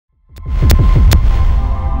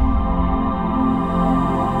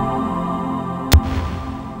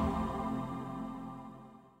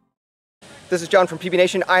This is John from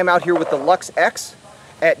PbNation. I am out here with the Luxe X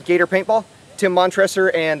at Gator Paintball. Tim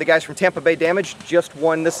Montressor and the guys from Tampa Bay Damage just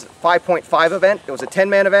won this 5.5 event. It was a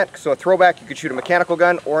 10-man event, so a throwback. You could shoot a mechanical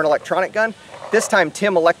gun or an electronic gun. This time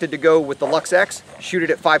Tim elected to go with the Luxe X, shoot it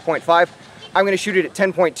at 5.5. I'm going to shoot it at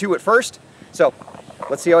 10.2 at first, so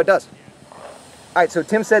let's see how it does. All right, so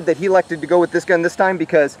Tim said that he elected to go with this gun this time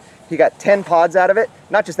because he got 10 pods out of it.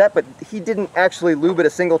 Not just that, but he didn't actually lube it a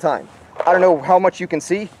single time. I don't know how much you can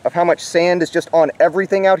see of how much sand is just on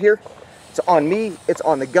everything out here. It's on me, it's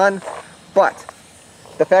on the gun, but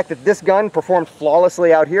the fact that this gun performed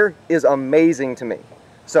flawlessly out here is amazing to me.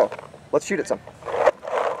 So let's shoot it some.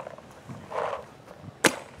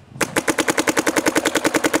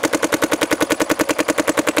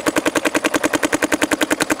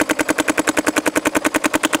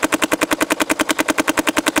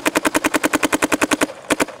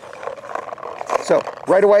 So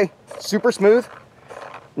right away, super smooth,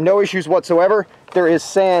 no issues whatsoever. There is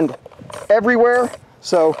sand everywhere,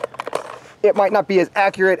 so it might not be as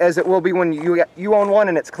accurate as it will be when you own one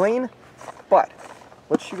and it's clean, but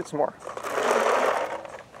let's shoot it some more.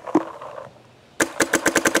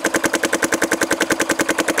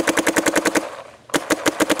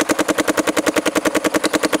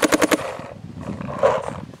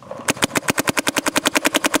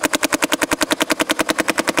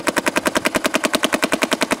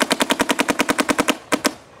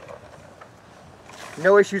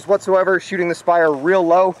 No issues whatsoever, shooting the spire real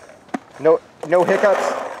low, no hiccups,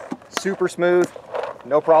 super smooth,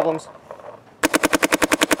 no problems.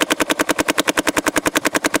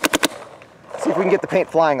 Let's see if we can get the paint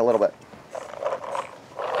flying a little bit.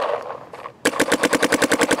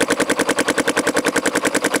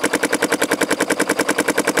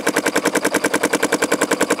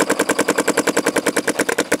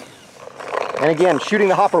 And again, shooting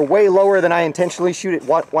the hopper way lower than I intentionally shoot it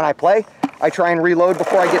when I play. I try and reload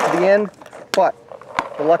before I get to the end, but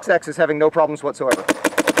the Luxe X is having no problems whatsoever.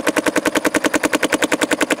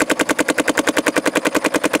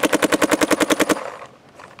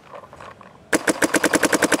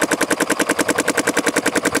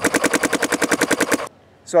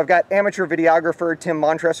 So I've got amateur videographer Tim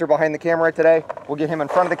Montressor behind the camera today. We'll get him in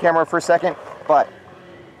front of the camera for a second, but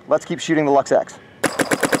let's keep shooting the Luxe X.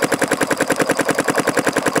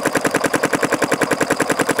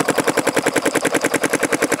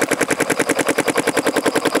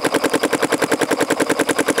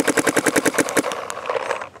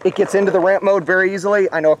 It gets into the ramp mode very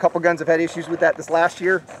easily. I know a couple guns have had issues with that this last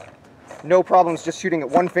year. No problems just shooting at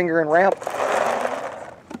one finger in ramp.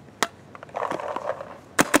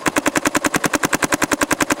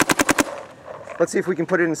 Let's see if we can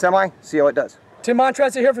put it in semi, see how it does. Tim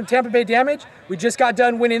Montressor here from Tampa Bay Damage. We just got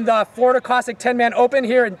done winning the Florida Classic 10-man Open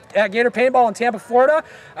here at Gator Paintball in Tampa, Florida.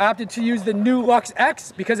 I opted to use the new Luxe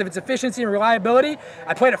X because of its efficiency and reliability.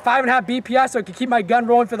 I played at 5.5 BPS so I could keep my gun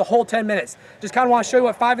rolling for the whole 10 minutes. Just kind of want to show you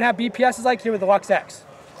what 5.5 BPS is like here with the Luxe X.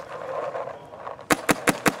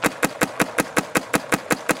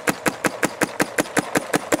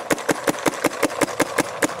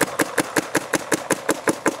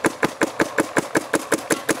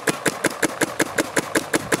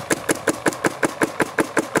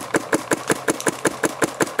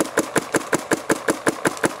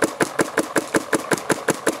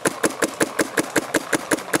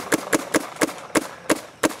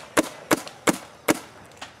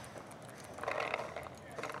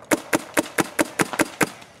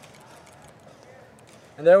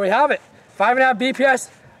 And there we have it, 5.5 BPS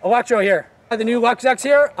electro here. The new Luxe X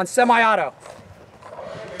here on semi-auto.